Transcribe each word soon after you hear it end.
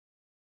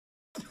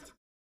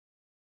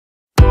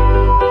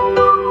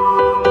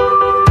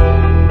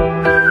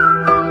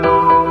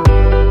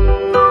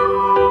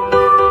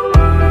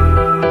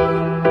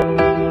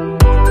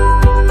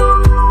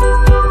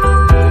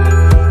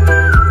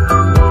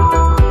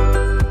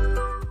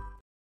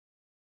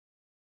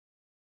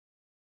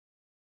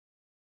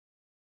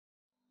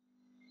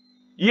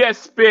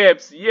Yes,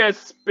 Peps.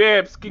 Yes,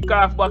 Peps. Kick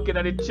off back in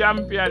the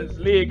Champions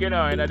League, you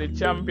know, in the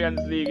Champions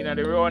League, in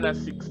the round of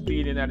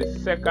 16, in the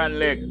second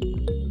leg.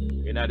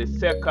 In the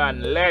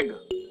second leg.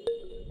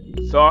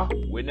 So,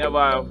 we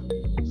never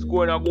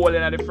scored a goal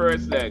in the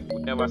first leg.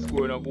 We never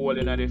scored a goal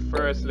in the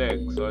first leg.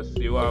 So,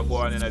 see what go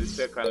on in the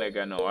second leg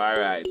now.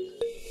 Alright.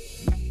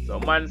 So,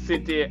 Man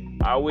City,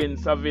 I win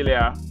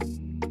Sevilla.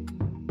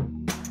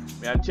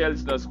 Me and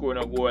Chelsea not scored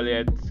a goal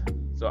yet.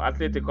 So,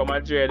 Atletico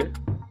Madrid.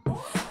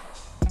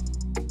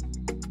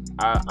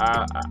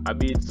 I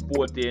beat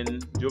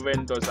Sporting,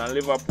 Juventus and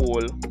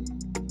Liverpool.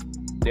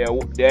 They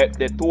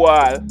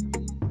 2-all.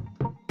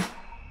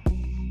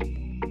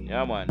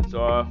 Yeah, man.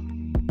 So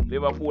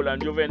Liverpool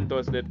and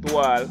Juventus, they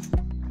 2-all.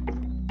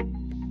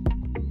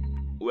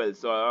 Well,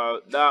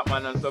 so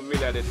Dortmund and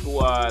Sevilla, they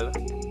 2-all.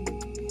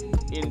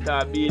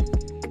 Inter beat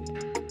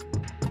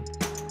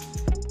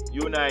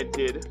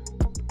United.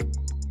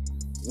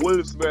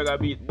 Wolfsburg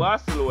beat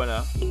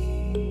Barcelona.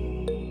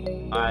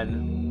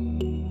 And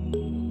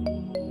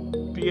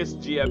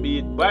PSG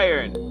beat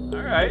Bayern.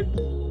 Alright.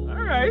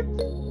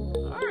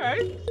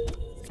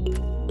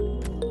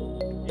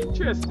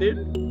 Interesting.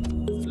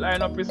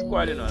 Line up his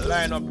squad, you know.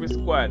 Line up his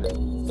squad.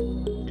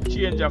 We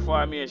change the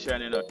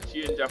formation, you know.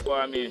 Change the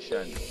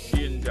formation.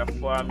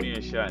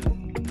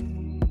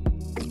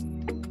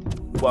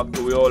 Back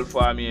to the old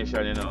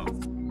formation, you know.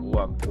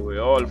 Back to the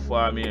old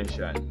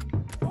formation.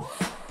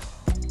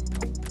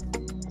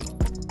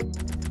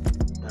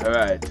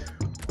 Alright.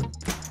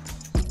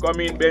 Come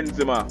in,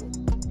 Benzema.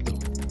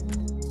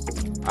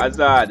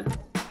 Hazard.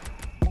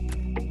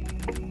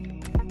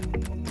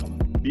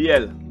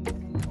 Biel.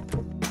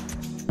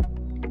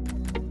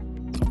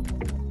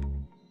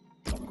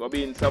 Come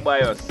in,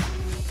 Ceballos.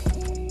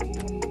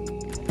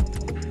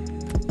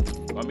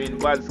 Come in,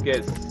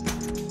 Vasquez.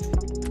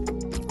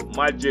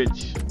 Madrid.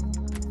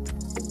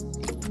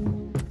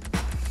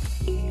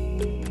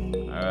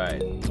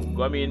 Alright.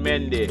 Come in,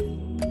 Mendy.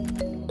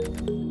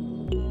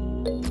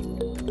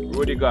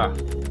 Rudiger.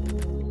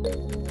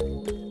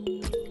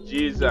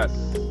 Jesus.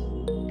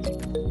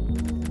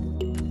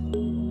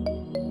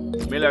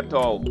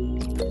 Militao.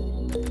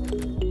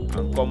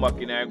 And come back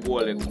in a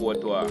goal in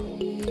Courtois.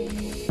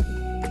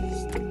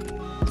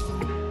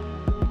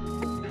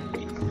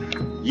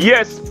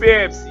 Yes,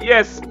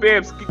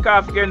 Peps. Kick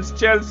off against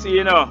Chelsea,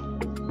 you know.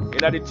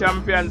 In the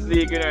Champions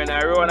League, you know, in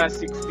a round of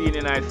 16,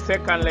 in a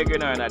second leg, you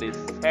know, in the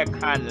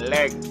second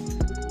leg.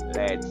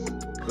 Let's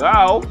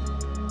go.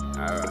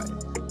 Alright.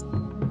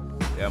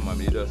 Yeah, man,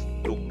 you just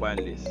look on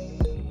this.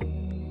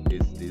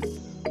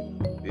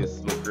 This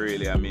look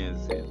really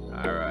amazing.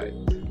 Alright.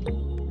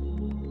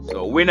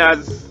 So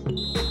winners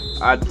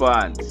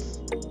advance.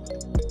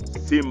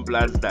 Simple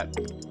as that.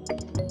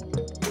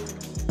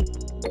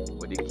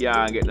 But you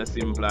can't get no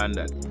simpler than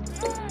that.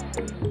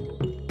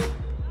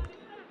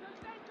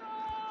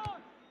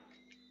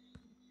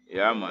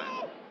 Yeah, man.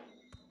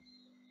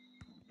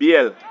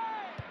 Biel.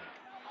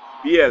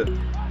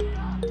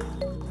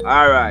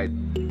 Alright.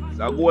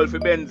 So a goal for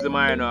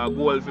Benzema, you know. A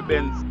goal for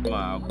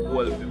Benzema.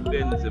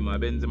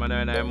 Benzema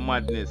now in a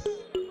madness.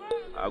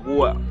 A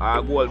goal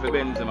for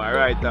Benzema.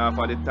 Right off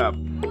of the top.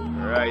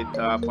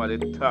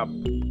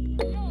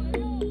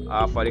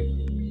 Off of the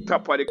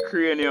top of the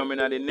cranium in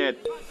the net.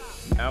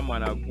 Yeah,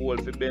 man. A goal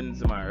for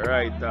Benzema.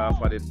 Right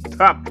off of the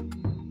top.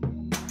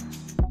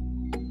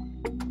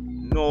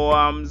 No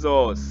arms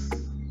out.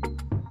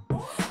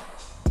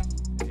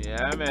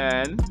 Yeah,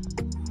 man.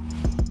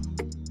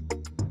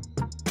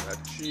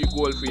 3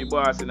 goals for the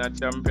boss in the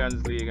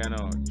Champions League, you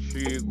know.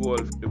 3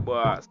 goals for the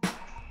boss.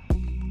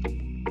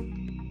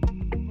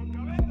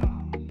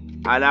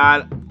 And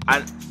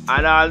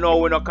all know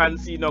we don't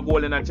concede no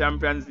goal in the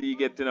Champions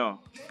League yet, you know.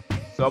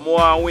 So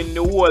more win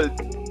the world,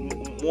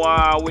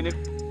 more win the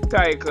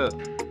title,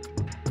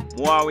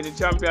 more win the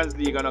Champions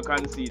League and not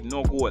concede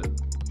no goal.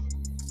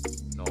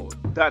 No,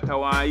 that's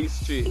our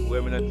history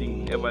where we not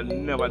think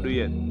never do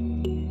yet.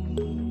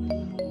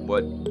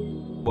 But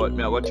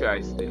me I go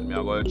try still.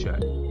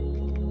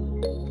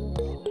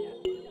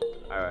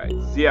 Alright,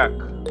 Ziak,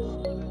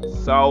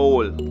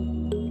 Saul,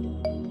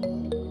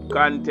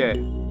 Kante,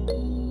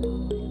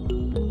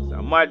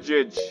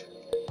 Madrid,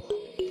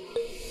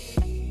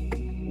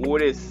 who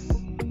is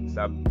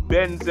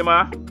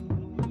Benzema,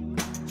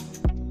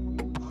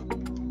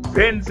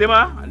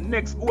 and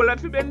next goal at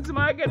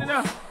Benzema again, you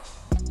know.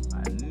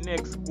 And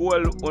next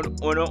goal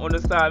on the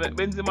start,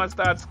 Benzema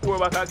starts score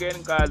back again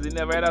because he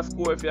never had a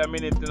score for a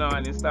minute, you know,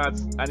 and he start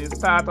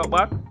up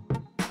back.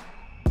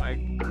 My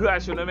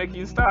gosh, you know, make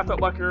him start up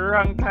back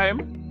wrong time.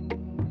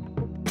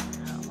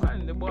 Yeah,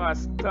 man, the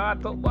boss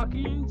start up back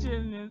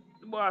engine.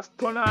 The boss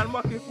turn on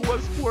back his whole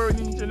scoring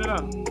engine, you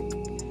know.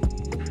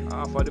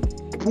 Half of the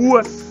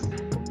post.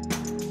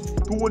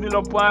 2-0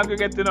 up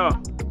aggregate, you know.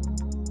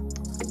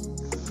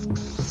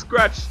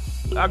 Scratch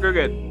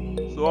aggregate.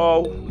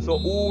 So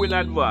who will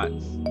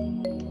advance?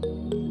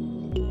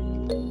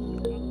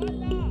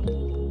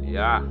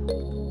 Yeah.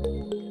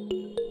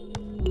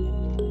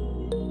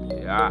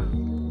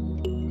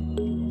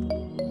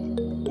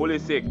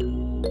 Pulisic.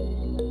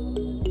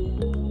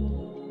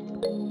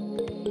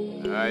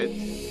 Alright.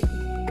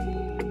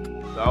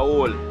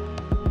 Saul.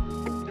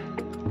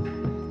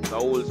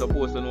 Saul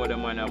supposed to know the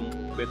man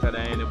better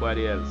than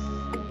anybody else.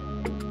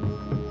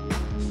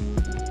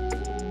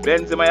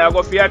 Benzema, you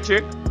go for your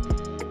trick?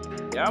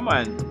 Yeah,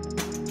 man.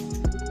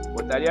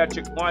 But that your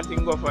trick one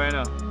thing go for, you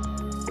know.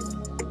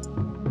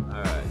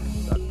 Alright.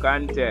 So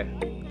Kante.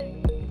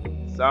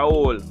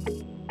 Saul.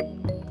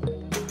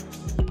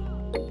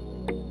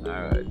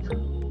 Alright.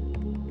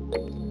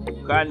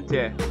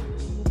 Kante.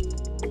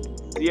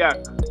 Ziak.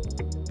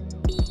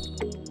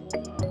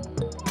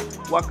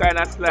 What kind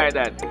of slide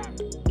that?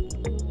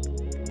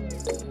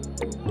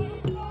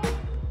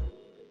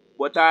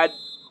 But I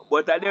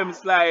them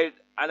slide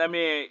and I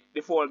mean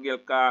the fall girl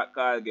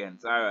call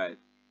against. Alright.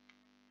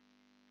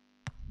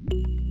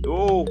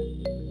 Oh.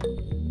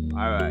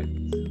 Alright.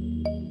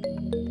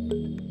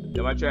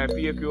 They might try to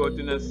fake you out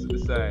in the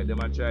side. They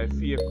might try to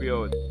fake you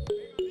out.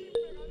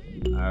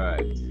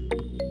 Alright.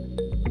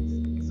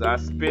 So I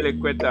spill it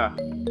quitter.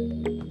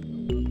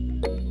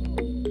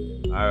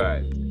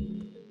 Alright.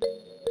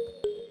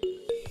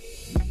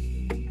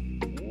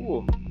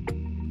 Ooh.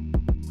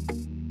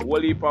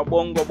 Whole heap of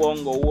bongo.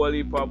 Whole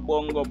heap of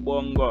bongo.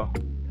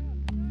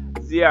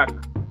 Ziak.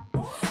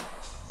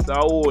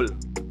 Saul.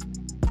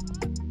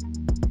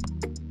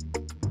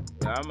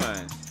 Yeah,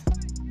 man.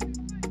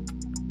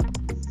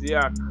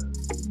 Ziak.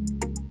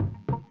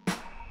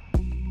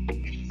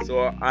 So,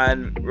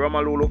 and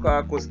Romelu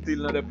Lukaku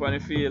still not up on the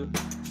field.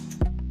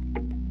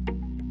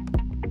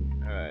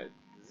 Alright.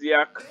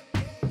 Ziak.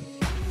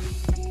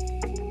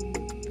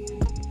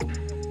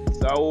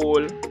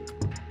 Saul.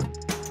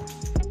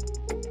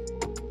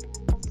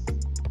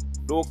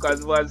 Lucas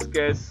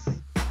Vazquez.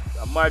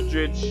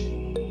 Madrid.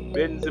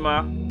 Benzema.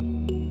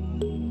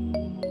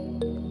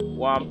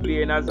 One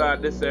playing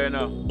Hazard this year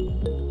now.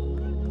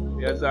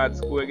 The Hazard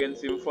score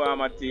against him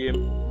former team.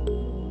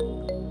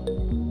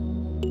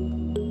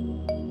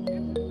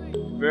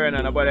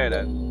 Vernon, nobody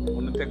that. I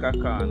want to take a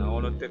corner.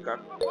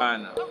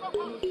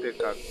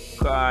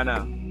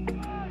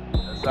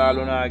 That's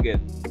all I get.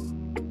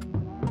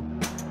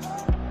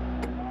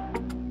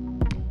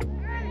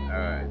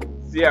 Alright.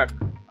 Ziak.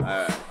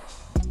 Alright.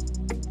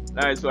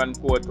 Nice one,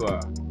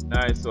 Courtois.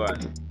 Nice one.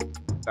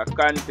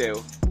 Kante.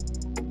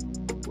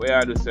 Where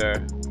are you, sir?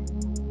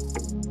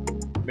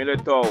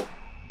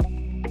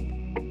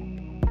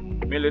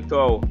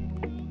 Militao.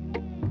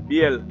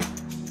 Biel.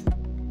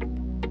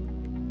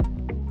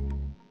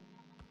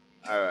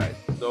 Alright.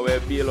 So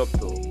we're Biel up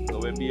to.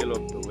 We're Biel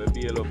up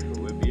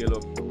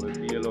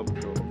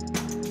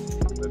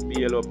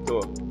to.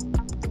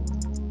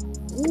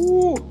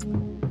 Woo!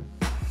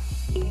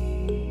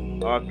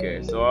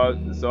 Okay, so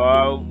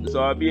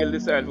Biel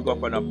decided to go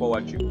up on a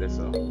power trip this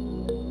one.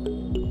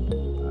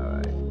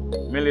 Alright.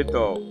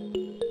 Militao.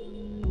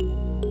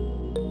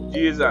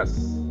 Jesus.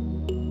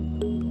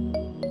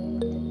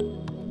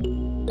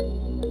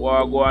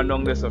 What go on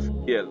down this of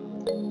Biel?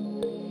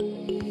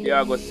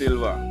 Thiago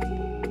Silva.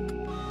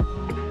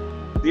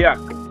 Ziak.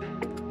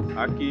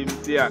 Hakim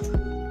Ziak.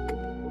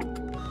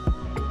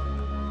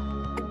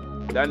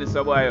 Dani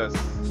Ceballos.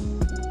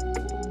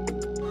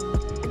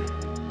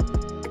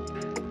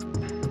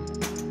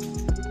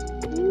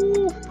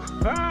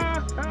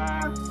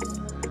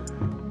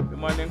 The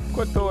man then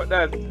cut out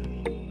that.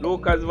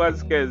 Lucas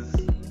Vazquez.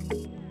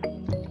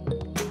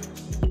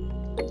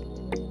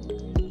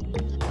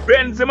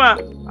 Benzema.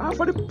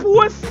 For the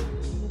post.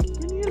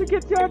 You nearly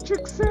get your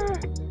trick, sir.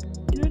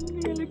 You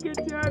nearly get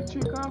your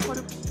trick for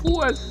the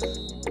post.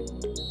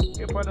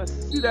 If I don't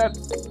see that.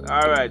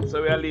 Alright,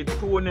 so we are lead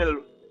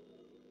 2-0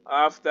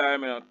 half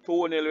time, 2-0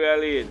 we are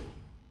lead.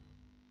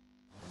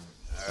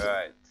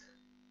 Alright.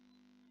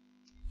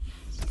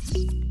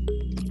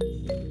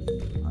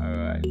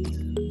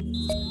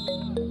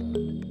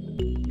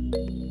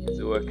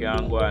 So what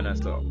can go on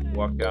so?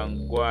 What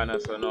can go on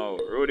so now?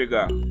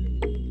 Rudiger.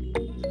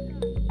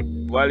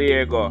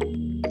 Vallejo.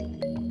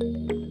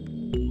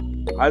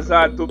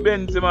 Hazard to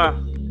Benzema.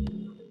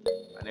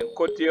 And then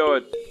cut you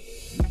out.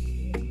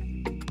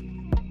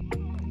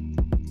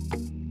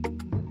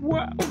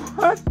 What?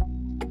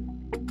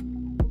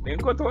 Then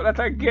cut out that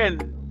again.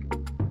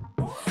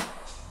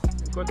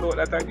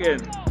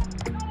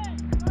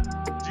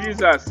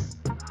 Jesus.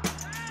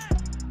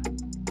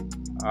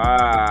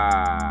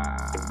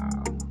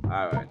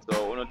 Alright, so I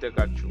want to take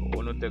a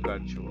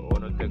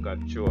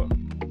throw.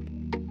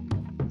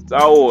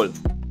 Saul.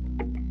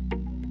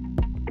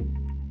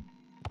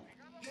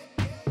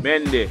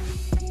 Mendy.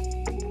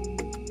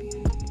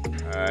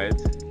 Alright.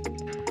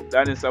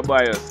 Dani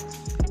Ceballos.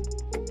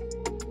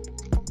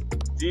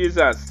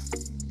 Jesus.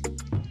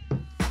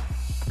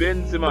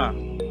 Benzema.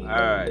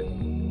 Alright.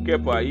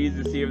 Kepa,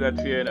 easy save that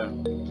fear now.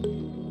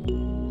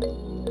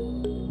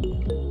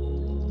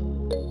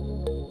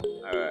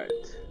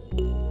 Alright.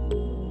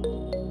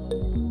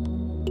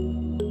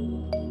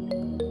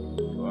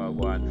 So I'll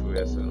go on for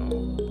this now.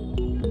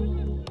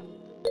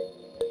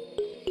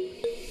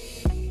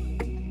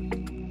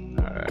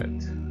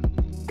 Alright.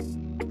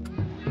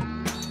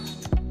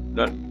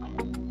 Done.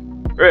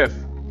 Ref.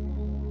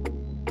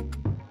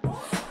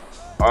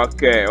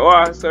 Okay,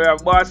 oh, so we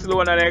have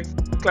Barcelona next,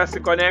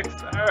 Clasico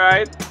next.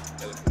 Alright.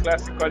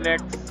 Clasico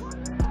next.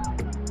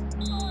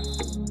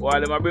 Well,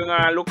 they might bring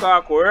on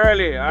Lukaku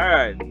early.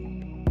 Alright.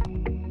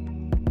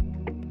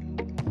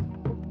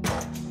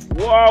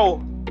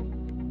 Whoa!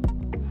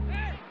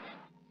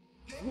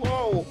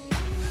 Whoa!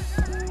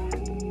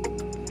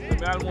 So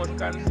I almost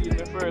conceded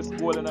my first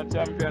goal in the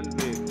Champions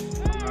League.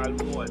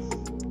 Almost.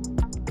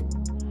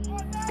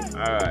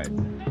 Alright.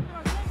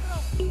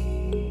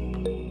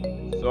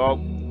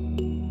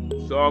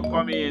 So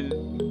come in.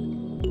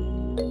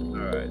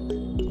 Alright.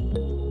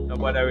 No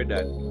bother with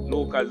that.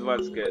 Lucas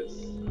Vazquez.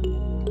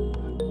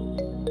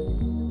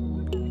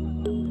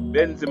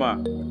 Benzema.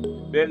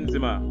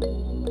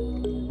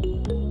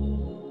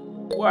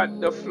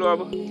 What the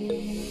flub?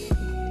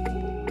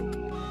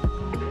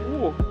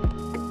 Ooh.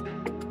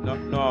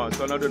 No,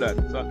 so not do that.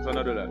 So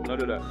not do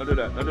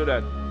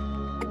that.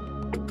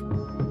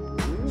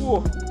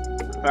 Ooh.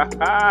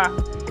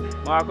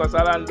 Marcos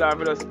Alonso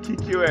will just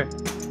kick you away.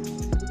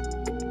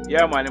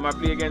 Yeah man, he might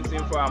play against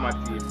him for my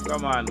team.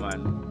 Come on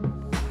man.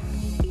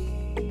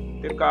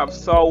 Take off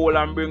Saul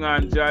and bring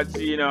on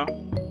Jorginho.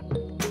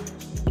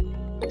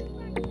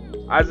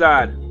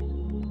 Hazard.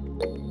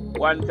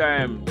 One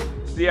time.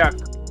 Ziyech.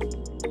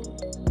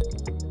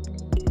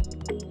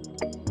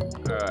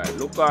 Alright,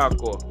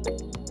 Lukaku.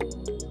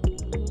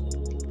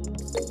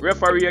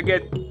 Referee, you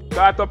get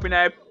caught up in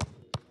a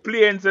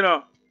planes, you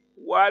know.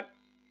 What?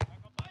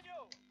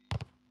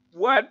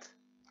 What?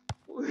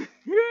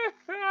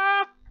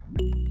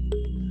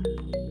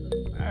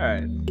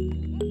 Alright.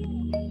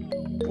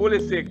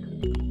 Pulisic.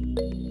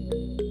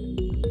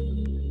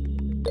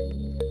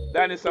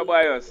 Dani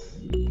Ceballos.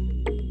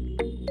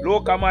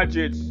 Luka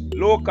Modric.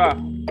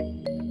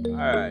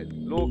 Alright.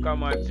 Luka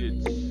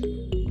Modric.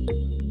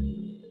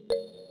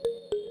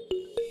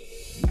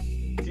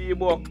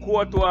 Thibaut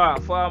Courtois,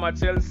 former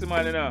Chelsea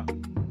man, you know.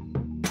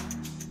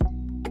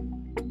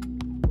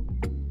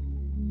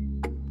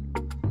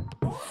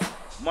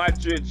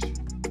 Madrid.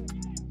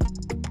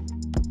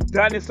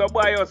 Dani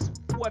Ceballos.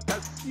 What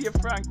a save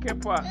from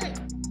Kepa.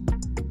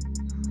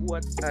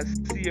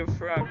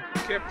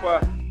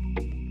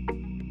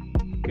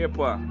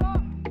 Kepa.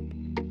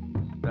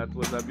 That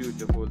was a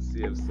beautiful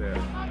save, sir.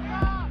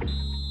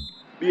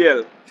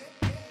 BL.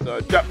 So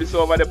drop this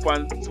over the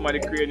pan to somebody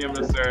cranium,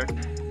 sir.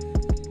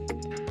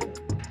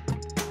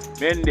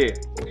 Mendy.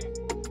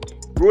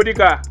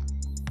 Rudiger.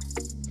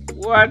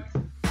 What?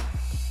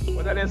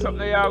 What are there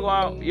something you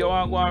want to go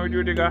on with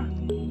Rudiger?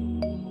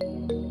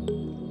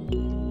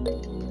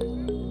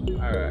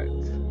 Alright.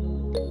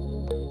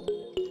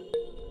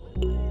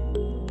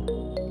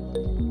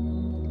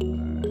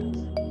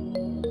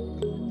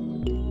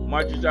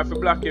 Madrid have to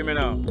block him, you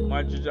know.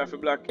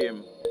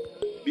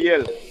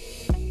 BL.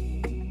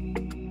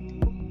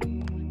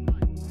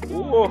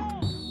 Ooh.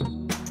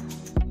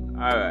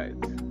 Alright.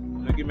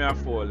 Give me a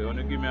fall there.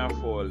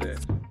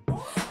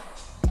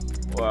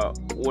 Wow.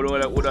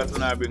 What does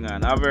I bring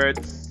on?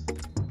 Havertz.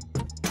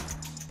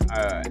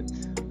 Alright.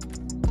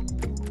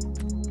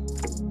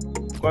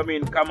 Come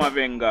in,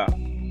 Camavinga.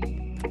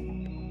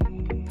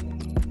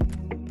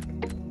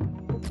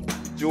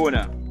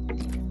 Jonah.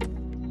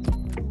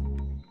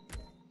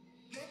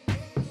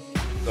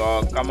 So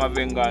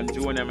Camavinga and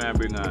Jonah may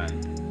bring on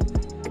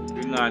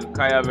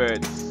Kai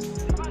Havertz.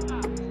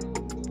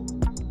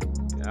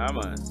 Yeah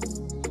man.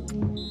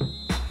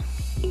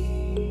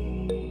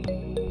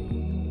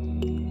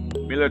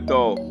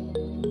 Milito,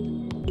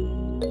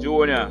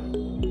 Junior,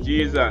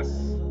 Jesus,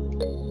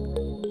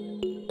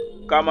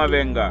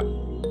 Camavinga,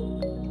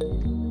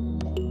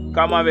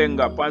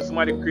 pan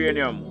somebody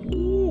cranium.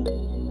 Ooh.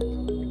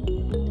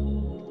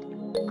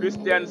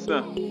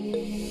 Christiansen,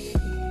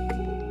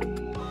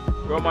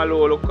 Romelu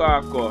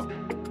Lukaku.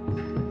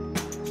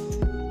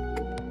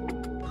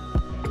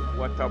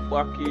 What a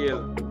back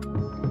heel.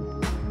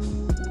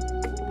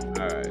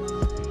 Alright.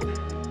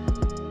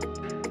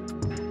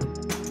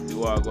 You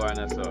are going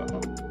to so.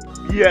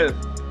 BL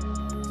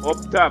up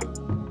top.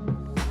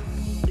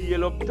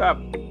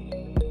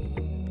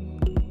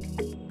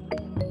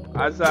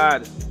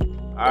 Hazard.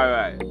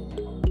 Alright.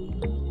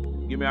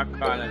 Give me a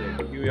corner there.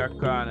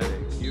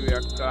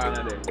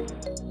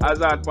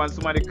 Hazard, pan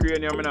somebody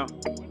cranium, you know.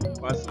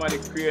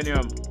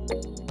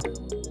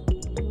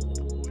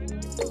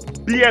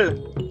 BL.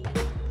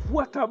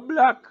 What a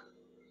block.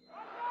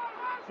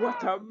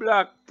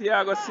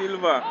 Thiago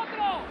Silva.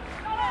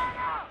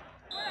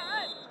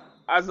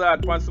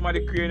 Hazard, pan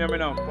somebody cranium, you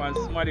know.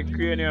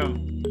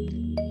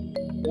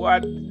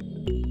 What?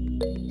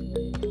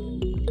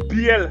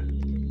 BL.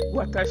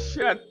 What a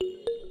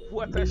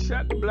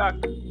shot, block.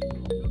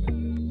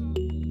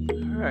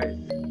 Alright.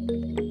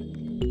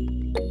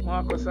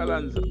 Marcos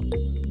Alonso.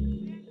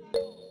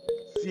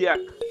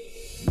 Ziyech.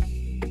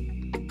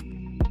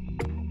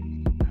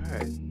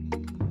 Alright.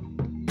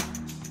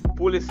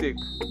 Pulisic.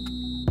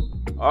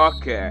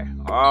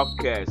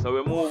 Okay. So we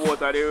move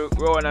out of the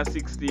round of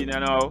 16 you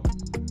know.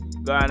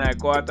 Ghana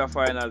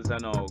quarterfinals you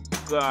know.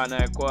 What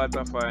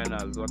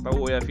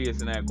are you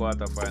facing in the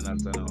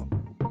quarterfinals you know?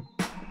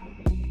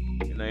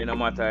 In No, it no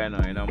matter, you know,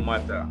 it no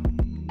matter.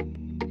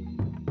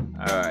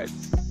 Alright.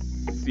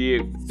 See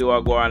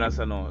what go on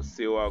so now.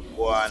 See what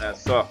go on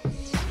so.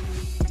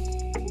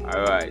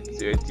 Alright,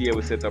 so your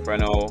table set up right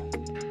now.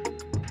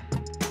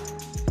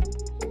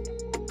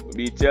 We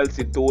beat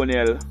Chelsea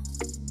 2-0.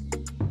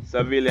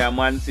 Sevilla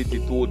Man City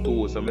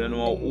 2-2. So I don't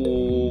know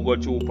who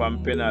got through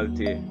from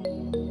penalty.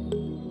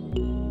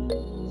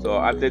 So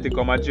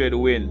Atletico Madrid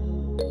win.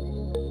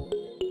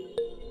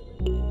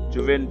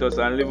 Juventus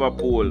and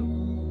Liverpool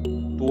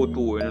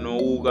 2-2. I don't know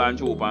who got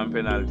through from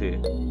penalty.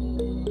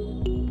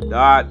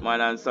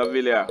 Dortmund and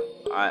Sevilla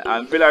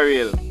and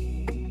Villarreal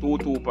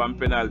 2-2 from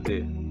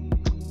penalty.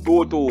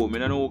 2-2. I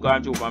don't know who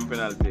got through from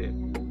penalty.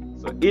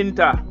 So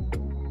Inter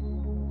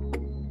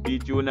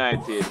beat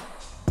United.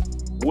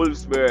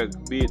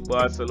 Wolfsburg beat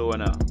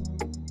Barcelona.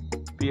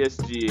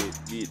 PSG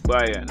beat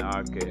Bayern.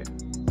 Okay.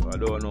 So I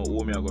don't know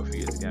who me I go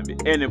face. It can be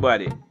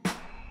anybody.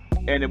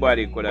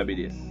 Anybody could have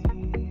been this.